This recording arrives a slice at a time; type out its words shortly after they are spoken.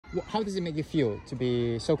How does it make you feel to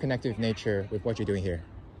be so connected with nature with what you're doing here?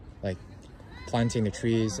 Like planting the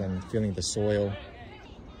trees and feeling the soil.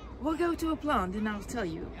 We'll go to a plant and I'll tell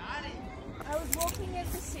you. I was walking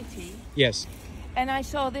at the city. Yes. And I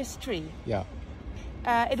saw this tree. Yeah.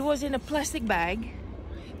 It was in a plastic bag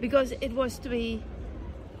because it was to be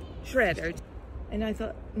shredded. And I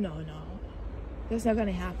thought, no, that's not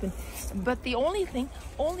gonna happen. But the only thing,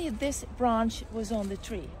 only this branch was on the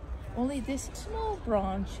tree. Only this small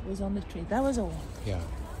branch was on the tree. That was all. Yeah.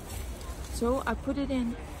 So I put it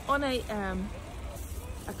in on a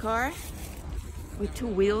car with 2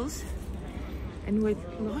 wheels and with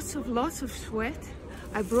lots of sweat.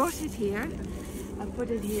 I brought it here. I put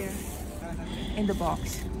it here in the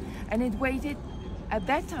box, and it weighed at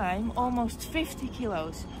that time almost 50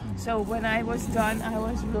 kilos. So when I was done, I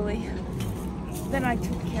was really, then I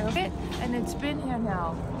took care of it, and it's been here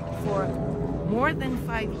now for more than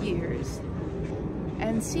 5 years.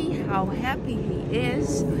 And see how happy he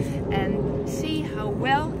is, and see how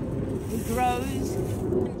well he grows.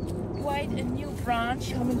 Quite a new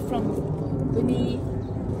branch coming from beneath.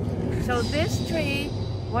 So this tree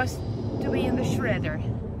was to be in the shredder.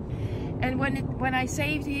 And when I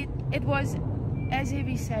saved it, it was as if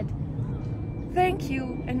he said, thank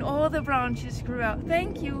you, and all the branches grew out.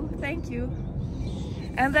 Thank you, thank you.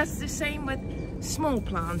 And that's the same with small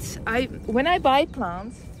plants. When I buy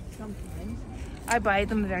plants, sometimes I buy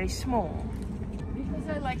them very small because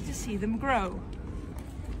I like to see them grow.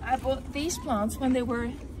 I bought these plants when they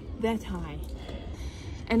were that high,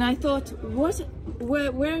 and I thought,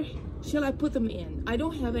 where shall I put them in? I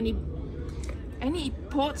don't have any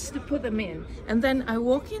pots to put them in. And then I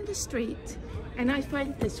walk in the street and I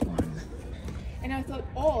find this one, and I thought,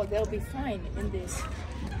 oh, they'll be fine in this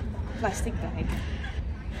plastic bag.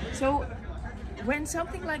 So when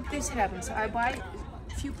something like this happens, I buy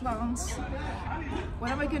a few plants. What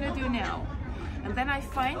am I gonna do now? And then I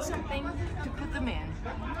find something to put them in,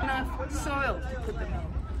 enough soil to put them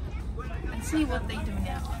in, and see what they do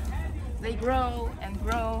now. They grow and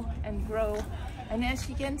grow and grow, and as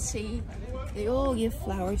you can see, they all give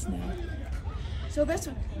flowers now. So that's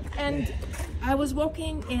what, and I was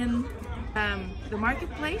walking in the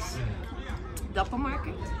marketplace, the upper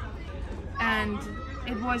market, and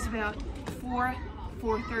it was about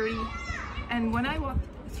 4:30, and when I walked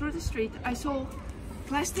through the street, I saw a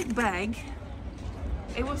plastic bag.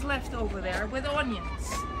 It was left over there with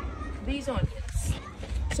onions, these onions.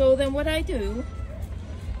 So then what I do,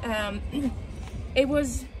 it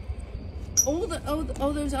was all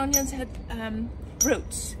those onions had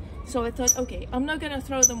roots. So I thought, okay, I'm not gonna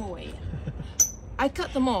throw them away. I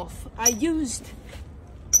cut them off. I used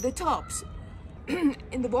the tops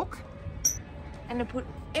in the book, and I put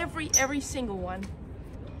every single one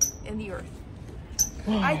in the earth.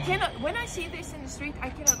 I cannot, when I see this in the street, I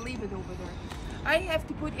cannot leave it over there. I have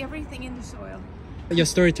to put everything in the soil. Your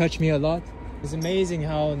story touched me a lot. It's amazing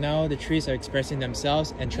how now the trees are expressing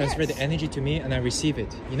themselves and transfer the energy to me, and I receive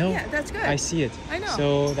it. You know? Yeah, that's good. I see it. I know.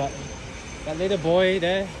 So that little boy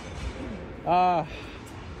there,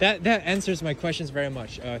 that answers my questions very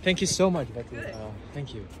much. Thank you so much, Bettie.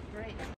 Thank you. Great.